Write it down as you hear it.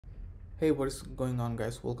Hey, what is going on,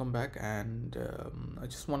 guys? Welcome back, and I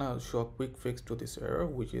just want to show a quick fix to this error,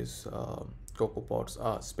 which is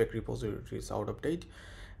CocoaPods's spec repository is out of date.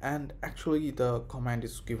 And actually the command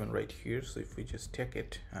is given right here, so if we just take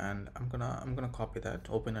it, and I'm gonna copy that,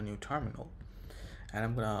 open a new terminal, and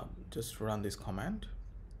I'm gonna just run this command.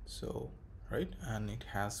 So right, and it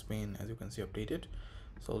has been, as you can see, updated.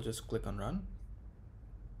 So I'll just click on run.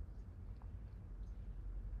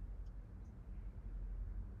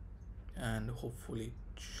 And hopefully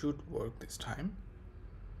it should work this time.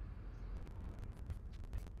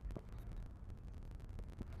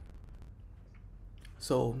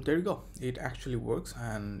 So there you go, it actually works,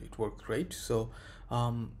 and it worked great. So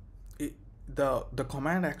the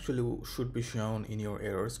command actually should be shown in your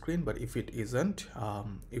error screen, but if it isn't,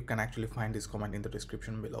 you can actually find this command in the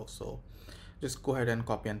description below. So just go ahead and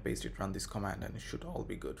copy and paste it, run this command, and it should all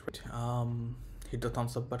be good, right? Hit the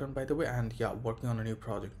thumbs up button, by the way, and yeah, working on a new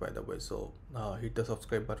project, by the way, so hit the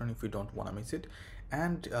subscribe button if you don't want to miss it.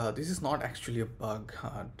 And this is not actually a bug,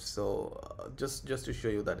 just to show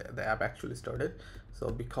you that the app actually started. So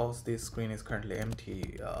because this screen is currently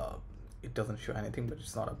empty, it doesn't show anything, but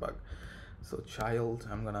it's not a bug. So child,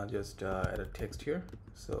 I'm gonna just add a text here,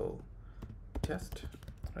 so test,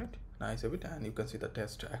 right? Nice of it, and you can see the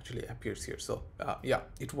test actually appears here. So yeah,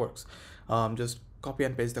 it works. Just copy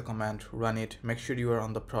and paste the command, run it, make sure you are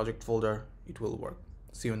on the project folder, it will work.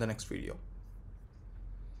 See you in the next video.